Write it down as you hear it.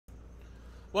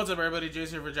What's up, everybody?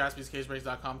 Jason here for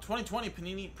JaspysCaseBreaks.com. 2020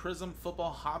 Panini Prizm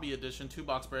Football Hobby Edition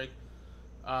 2-box break.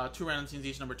 2 random teams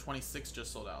each. Number 26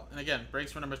 just sold out. And again,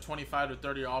 breaks for numbers 25 to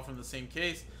 30 are all from the same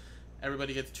case.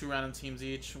 Everybody gets 2 random teams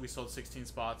each. We sold 16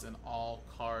 spots and all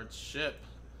cards ship.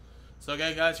 So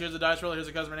again, guys, here's the dice roller. Here's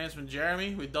the customer names from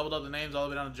Jeremy. We doubled up the names all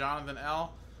the way down to Jonathan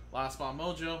L. Last spot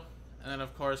Mojo. And then,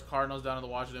 of course, Cardinals down to the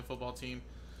Washington football team.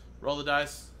 Roll the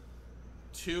dice.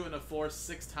 2 and a 4,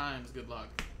 6 times. Good luck.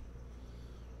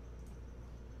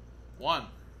 1,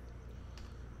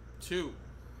 2,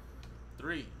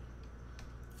 3,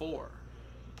 4,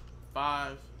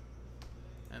 5,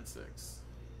 and 6.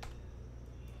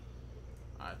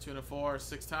 Alright, 2 and a 4,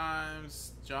 6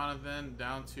 times. Jonathan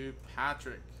down to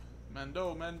Patrick.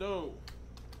 Mendo.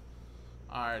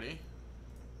 Alrighty.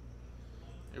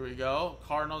 Here we go.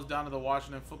 Cardinals down to the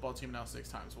Washington football team now 6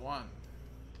 times. 1,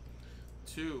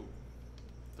 2,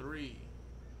 3,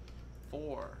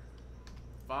 4,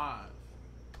 5,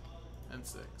 and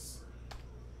 6.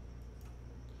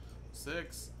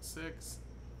 6.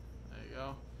 There you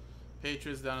go.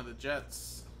 Patriots down to the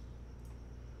Jets.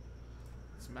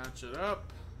 Let's match it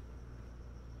up.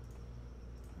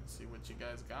 Let's see what you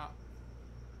guys got.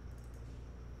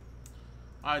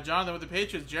 Alright, Jonathan with the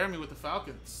Patriots. Jeremy with the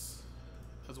Falcons,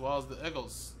 as well as the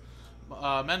Eagles.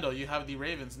 Mendo, you have the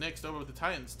Ravens. Nick Stover with the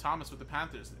Titans. Thomas with the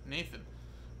Panthers. Nathan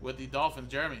with the Dolphins.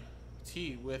 Jeremy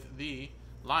T with the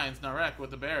Lions. Narek with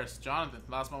the Bears. Jonathan,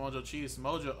 last month Mojo Cheese.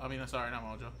 Mojo, sorry, not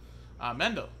Mojo.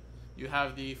 Mendo, you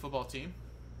have the football team.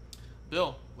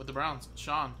 Bill with the Browns.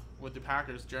 Sean with the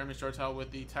Packers. Jeremy Shortell with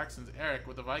the Texans. Eric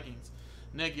with the Vikings.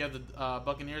 Nick, you have the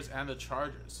Buccaneers and the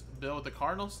Chargers. Bill with the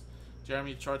Cardinals.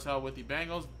 Jeremy Shortell with the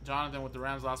Bengals. Jonathan with the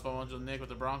Rams. Last month Mojo. Nick with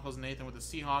the Broncos. Nathan with the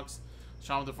Seahawks.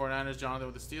 Sean with the 49ers.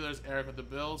 Jonathan with the Steelers. Eric with the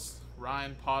Bills.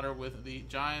 Ryan Potter with the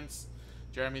Giants.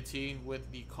 Jeremy T with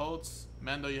the Colts.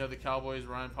 Mendo, you have the Cowboys.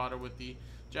 Ryan Potter with the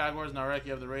Jaguars. Narek,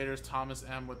 you have the Raiders. Thomas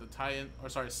M with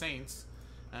the Saints.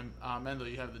 And Mendo,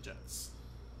 you have the Jets.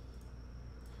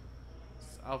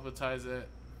 Let's alphabetize it.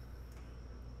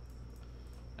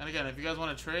 And again, if you guys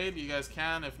want to trade, you guys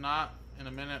can. If not, in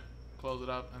a minute, close it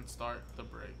up and start the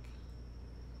break.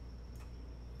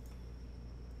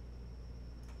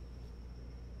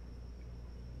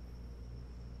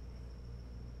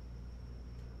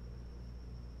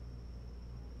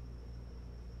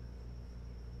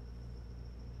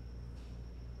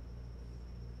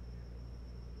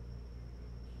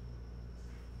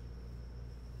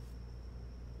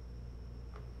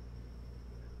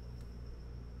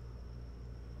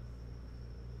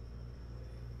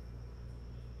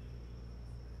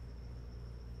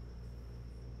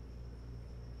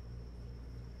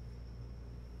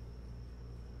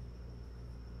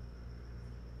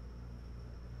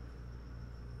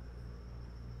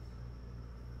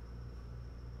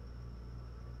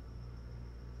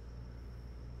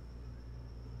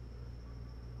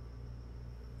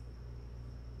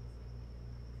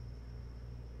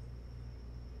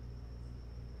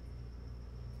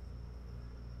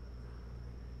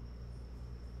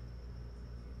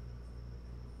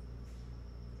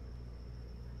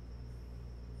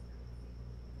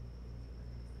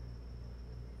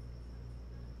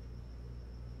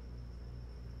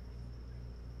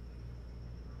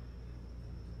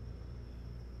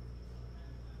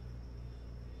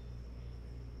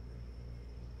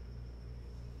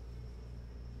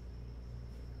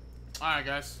 Alright,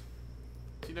 guys.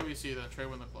 TWC, the trade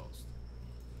when they're closed.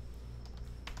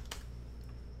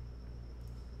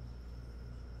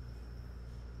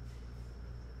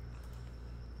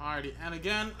 Alrighty, and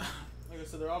again, like I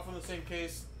said, they're all from the same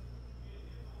case.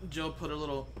 Joe put a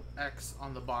little X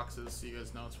on the boxes so you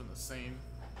guys know it's from the same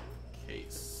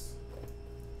case.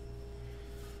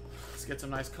 Let's get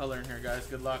some nice color in here, guys.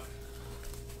 Good luck.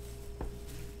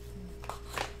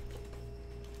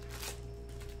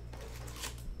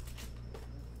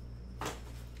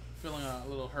 Feeling a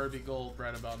little Herbie Gold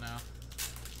right about now.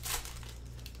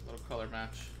 Little color match.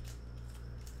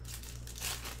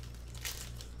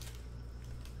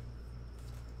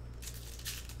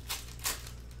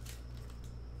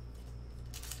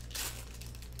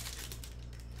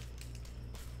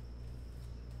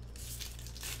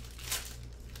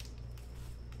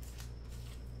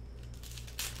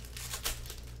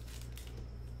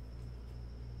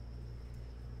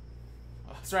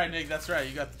 Oh, that's right, Nick. That's right.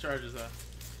 You got the Chargers, huh?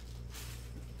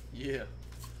 Yeah,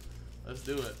 let's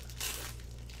do it.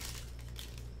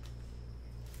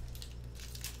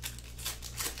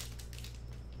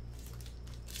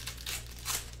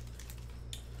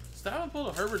 Still haven't pulled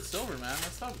a Herbert Silver, man.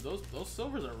 That's tough. Those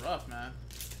silvers are rough, man.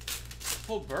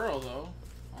 Pulled Burrow though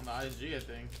on the IG, I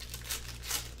think.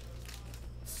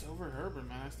 Silver Over Herbert,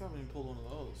 man. I still haven't even pulled one of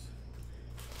those.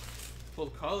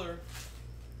 Pulled color.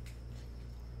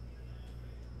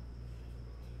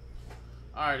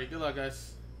 Alrighty, good luck,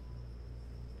 guys.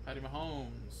 Patty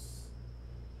Mahomes.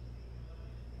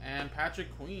 And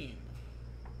Patrick Queen.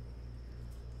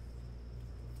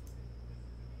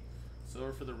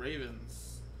 Silver for the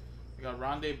Ravens. We got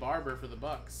Rondé Barber for the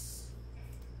Bucks.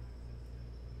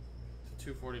 To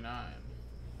 249.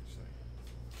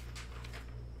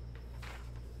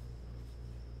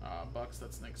 Bucks,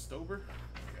 that's Nick Stober.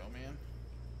 There we go, man.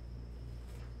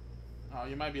 Oh,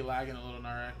 you might be lagging a little,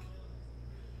 Narek.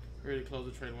 Ready to close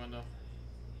the trade window.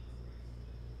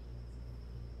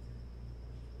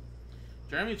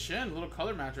 Jeremy Chin, little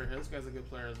color matcher here. This guy's a good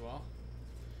player as well.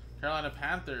 Carolina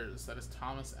Panthers, that is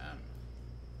Thomas M.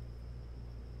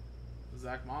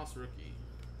 Zach Moss, rookie.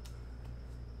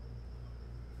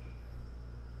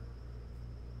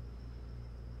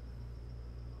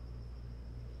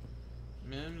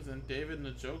 Mims and David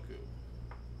Njoku.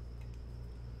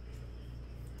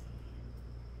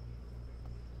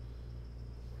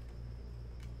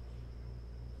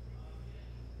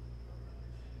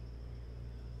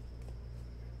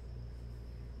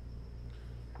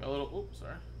 Got a little, oops,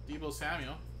 sorry. Debo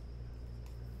Samuel.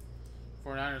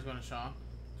 49ers going to Sean.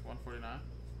 It's 149.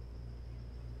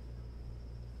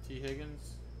 T.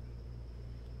 Higgins.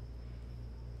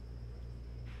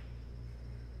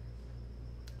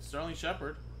 Sterling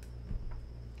Shepard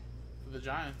for the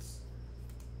Giants.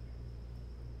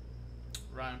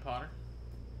 Ryan Potter.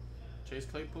 Chase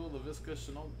Claypool, LaVisca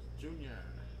Chenault Jr.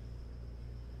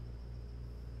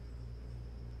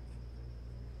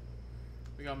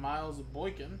 We got Miles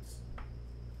Boykins.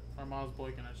 Or Miles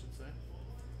Boykin, I should say.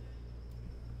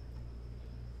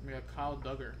 We got Kyle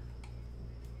Duggar.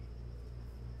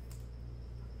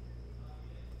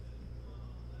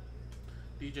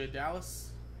 DJ Dallas.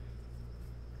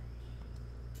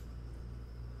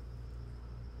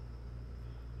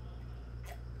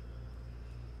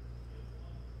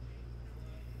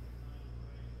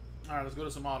 Alright, let's go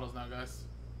to some autos now, guys.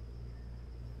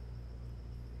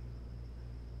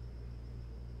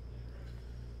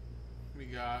 We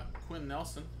got Quinn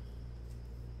Nelson.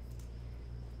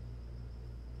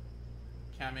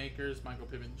 Cam Akers, Michael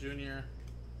Pittman Jr.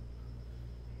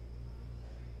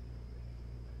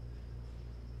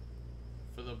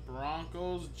 For the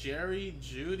Broncos, Jerry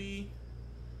Jeudy.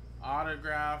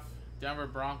 Autograph, Denver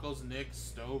Broncos, Nick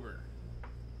Stober.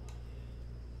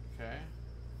 Okay.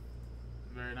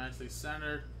 Very nicely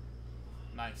centered.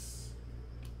 Nice.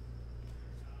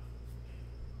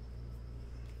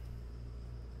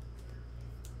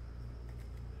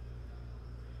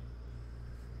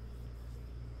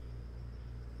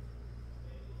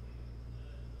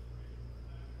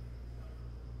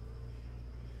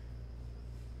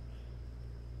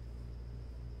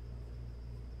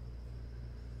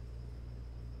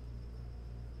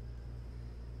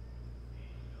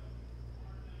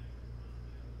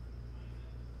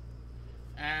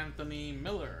 Anthony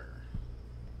Miller.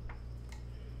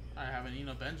 I have an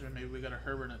Eno Benjamin. Maybe we got a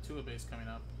Herbert and a Tua base coming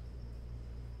up.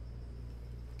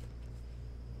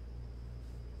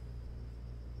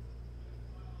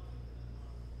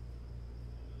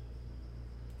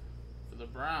 For the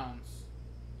Browns.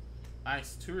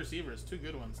 Nice. 2 receivers. 2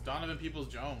 good ones. Donovan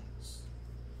Peoples-Jones.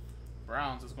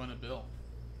 Browns is going to Bill.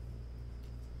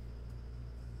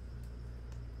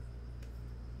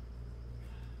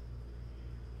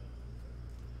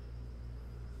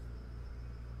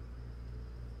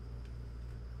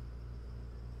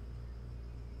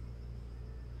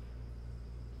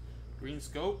 Green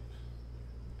Scope,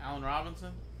 Allen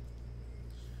Robinson.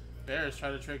 Bears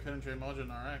try to trade, couldn't trade Mojo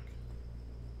Narek.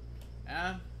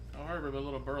 And no Herbert, but a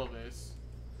little Burrow base.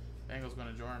 Bengals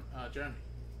going to Jeremy.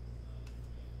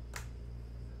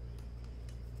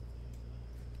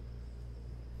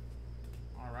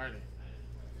 Alrighty.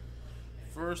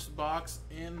 First box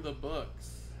in the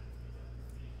books.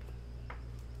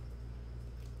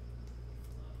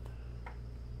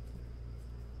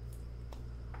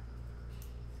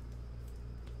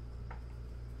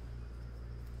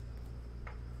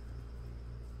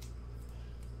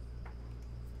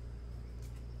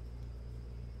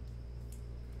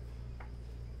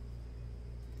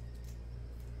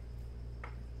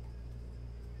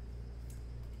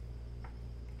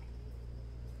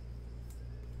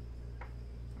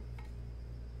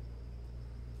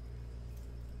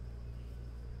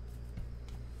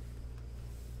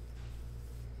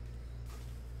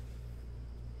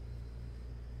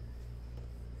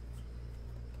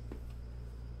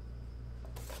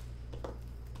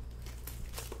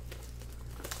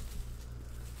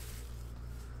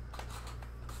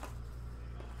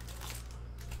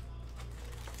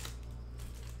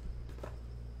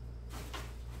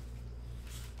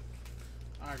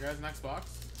 Alright, guys, next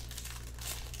box.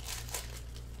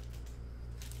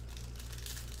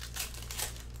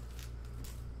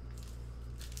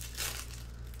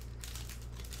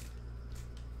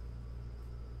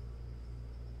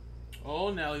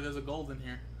 Oh, Nelly, there's a gold in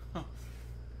here.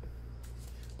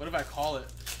 What if I call it?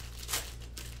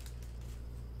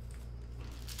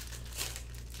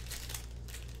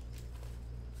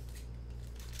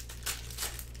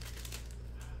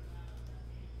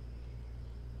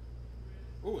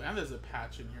 Ooh, and there's a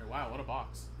patch in here. Wow, what a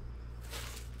box.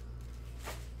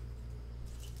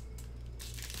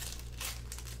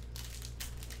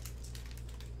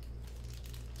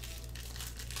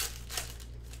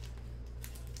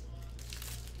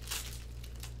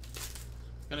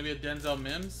 Gonna be a Denzel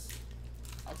Mims.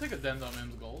 I'll take a Denzel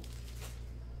Mims gold.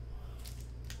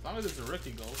 As long as it's a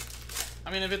rookie gold.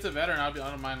 I mean, if it's a veteran, I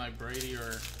don't mind like Brady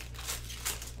or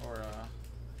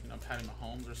you know, Patty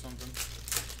Mahomes or something.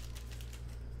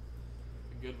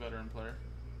 A good veteran player.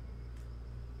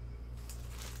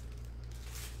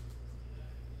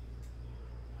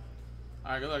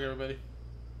 All right, good luck, everybody.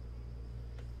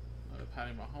 Another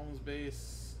Patty Mahomes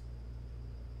base.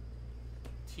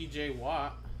 T.J.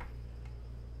 Watt.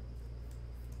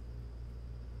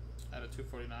 At a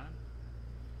 249.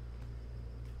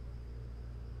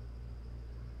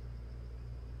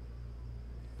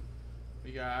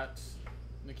 We got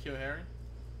N'Keal Harry,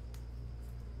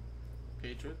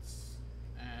 Patriots,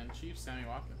 and Chiefs, Sammy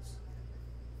Watkins.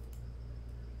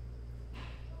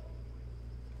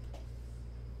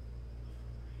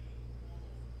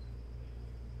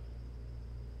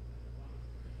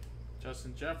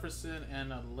 Justin Jefferson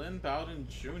and a Lynn Bowden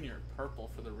Jr. purple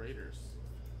for the Raiders.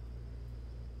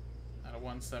 At a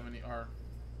 170 or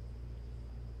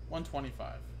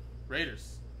 125.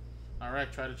 Raiders.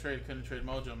 Alright, try to trade. Couldn't trade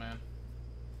Mojo, man.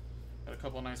 Got a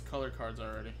couple nice color cards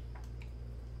already.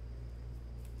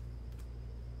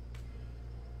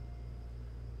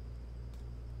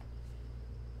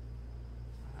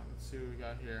 Let's see what we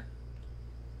got here.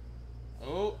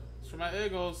 Oh, it's for my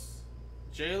Eagles.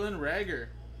 Jalen Reagor.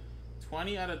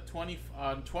 20 out of 20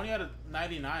 out of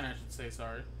 99, I should say,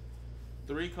 sorry.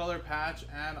 3-color patch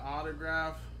and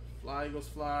autograph. Fly Eagles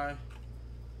fly.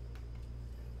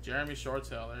 Jeremy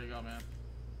Shortell. There you go, man.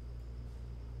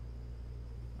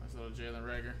 Nice little Jalen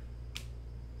Reagor.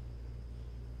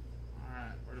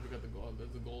 Alright, where did we get the gold? There's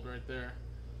the gold right there.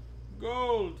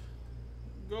 Gold!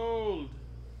 Gold!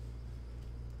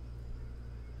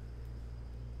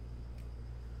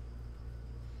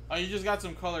 Oh, you just got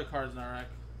some color cards now, right?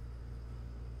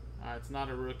 Alright, it's not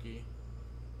a rookie.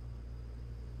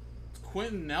 It's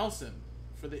Quentin Nelson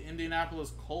for the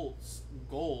Indianapolis Colts.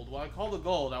 Gold. Well, I called it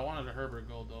gold. I wanted a Herbert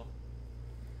gold, though.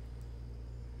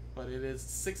 But it is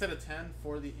 6 out of 10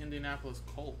 for the Indianapolis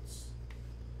Colts.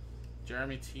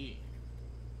 Jeremy T.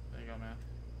 There you go, man.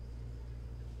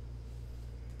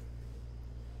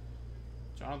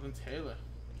 Jonathan Taylor.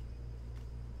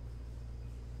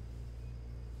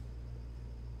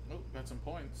 Oh, got some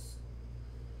points.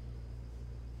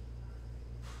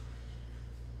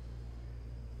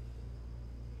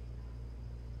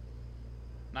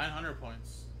 $900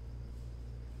 points.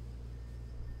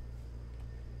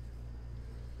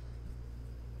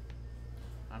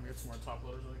 I'm gonna get some more top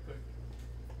loaders really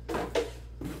quick.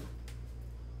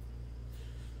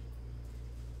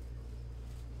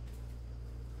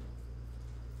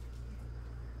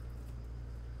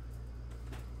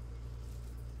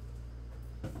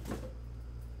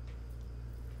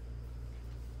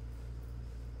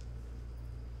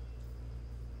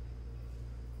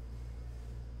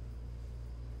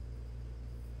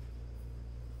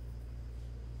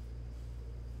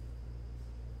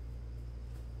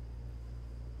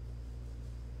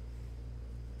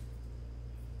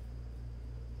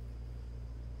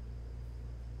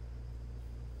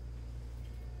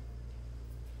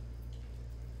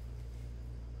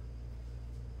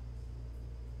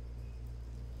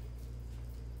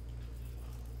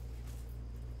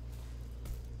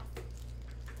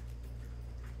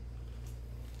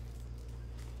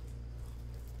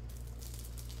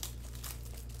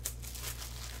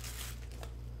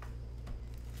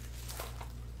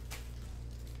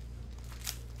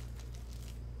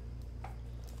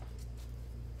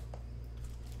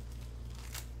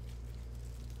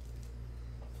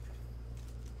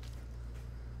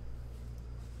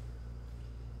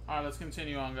 Alright, let's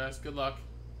continue on, guys. Good luck.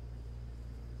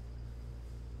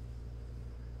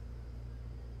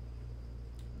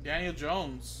 Daniel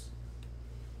Jones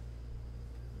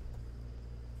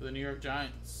for the New York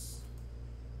Giants.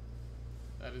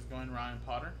 That is going Ryan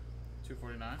Potter,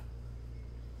 249.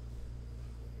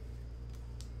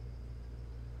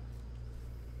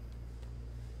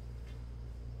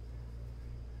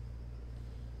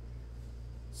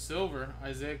 Silver,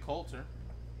 Isaiah Coulter.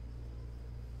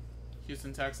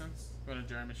 Houston Texans, going to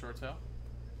Jeremy Shortell.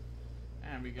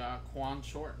 And we got Quan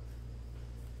Short.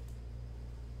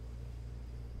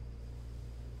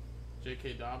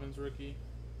 J.K. Dobbins, rookie.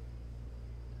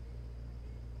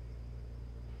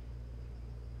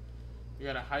 We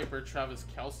got a hyper Travis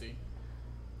Kelce.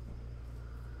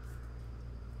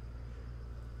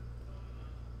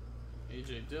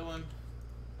 A.J. Dillon.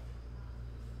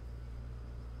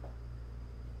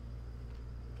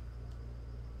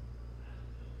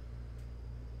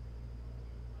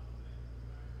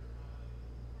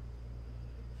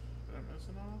 Did I miss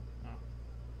it all? No.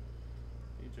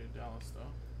 D.J. Dallas, though.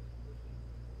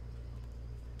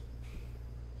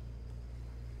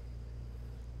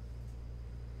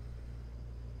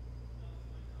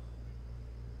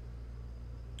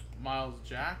 Miles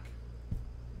Jack.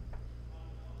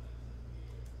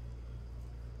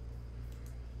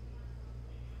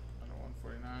 Under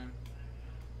 149.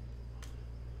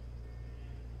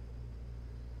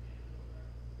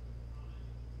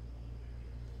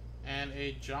 And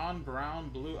a John Brown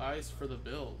Blue Ice for the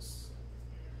Bills.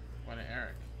 Went to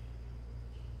Eric.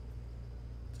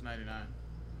 To 99.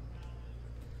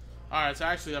 Alright, so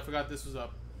actually I forgot this was a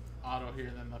auto here,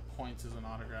 and then the points is an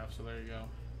autograph, so there you go.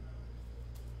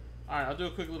 Alright, I'll do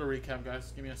a quick little recap,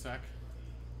 guys. Give me a sec.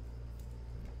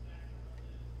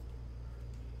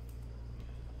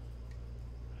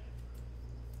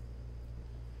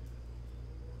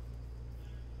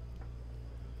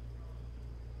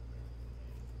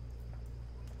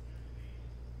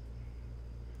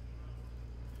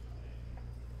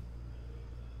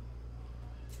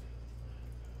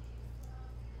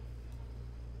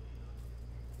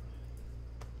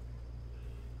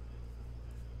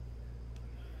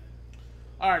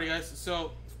 Alrighty, guys.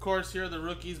 So, of course, here are the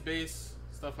rookies, base,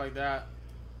 stuff like that.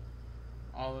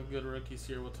 All the good rookies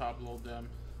here. We'll top load them.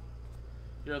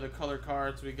 Here are the color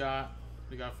cards we got.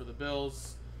 We got for the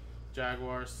Bills,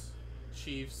 Jaguars,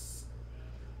 Chiefs,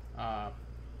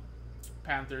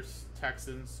 Panthers,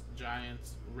 Texans,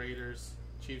 Giants, Raiders,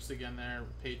 Chiefs again there,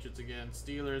 Patriots again,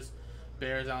 Steelers,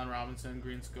 Bears, Allen Robinson,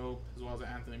 Green Scope, as well as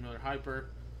Anthony Miller Hyper.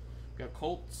 We got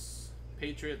Colts,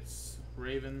 Patriots,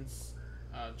 Ravens,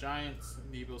 Giants,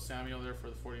 Deebo Samuel there for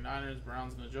the 49ers,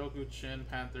 Browns, Njoku, Chin,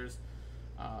 Panthers,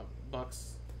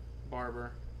 Bucks,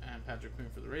 Barber, and Patrick Queen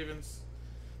for the Ravens.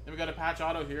 Then we got a patch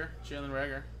auto here, Jalen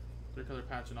Reagor, 3-color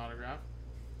patch and autograph.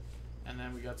 And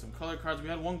then we got some color cards. We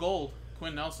had one gold,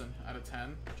 Quinn Nelson out of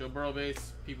 10, Joe Burrow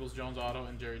base, Peoples Jones auto,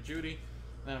 and Jerry Jeudy.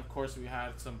 Then of course we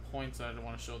had some points that I didn't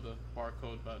want to show the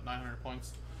barcode, but 900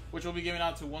 points, which we'll be giving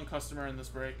out to one customer in this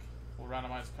break. We'll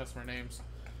randomize customer names,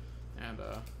 and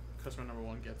customer number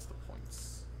 1 gets the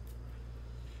points.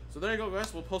 So there you go,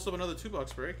 guys. We'll post up another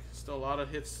 2-box break. Still a lot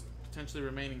of hits potentially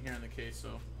remaining here in the case,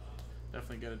 so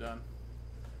definitely get it done.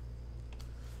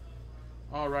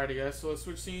 Alrighty, guys. So let's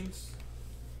switch scenes.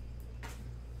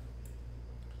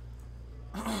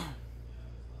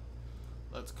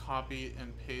 Let's copy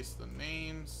and paste the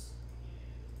names.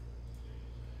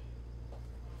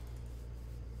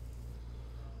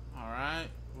 Alright,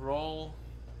 roll.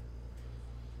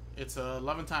 It's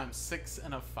 11 times 6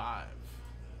 and a 5.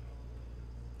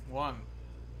 1,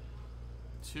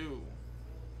 2,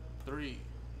 3,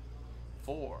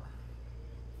 4,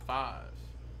 5,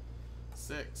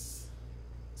 6,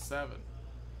 7,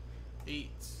 8,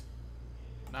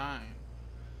 9,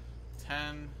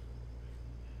 10,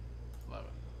 11.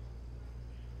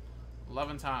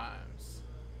 11 times.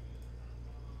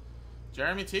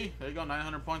 Jeremy T. There you go.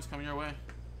 900 points coming your way.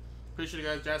 Appreciate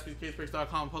it, guys.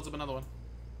 JaspysCaseBreaks.com. Post up another one.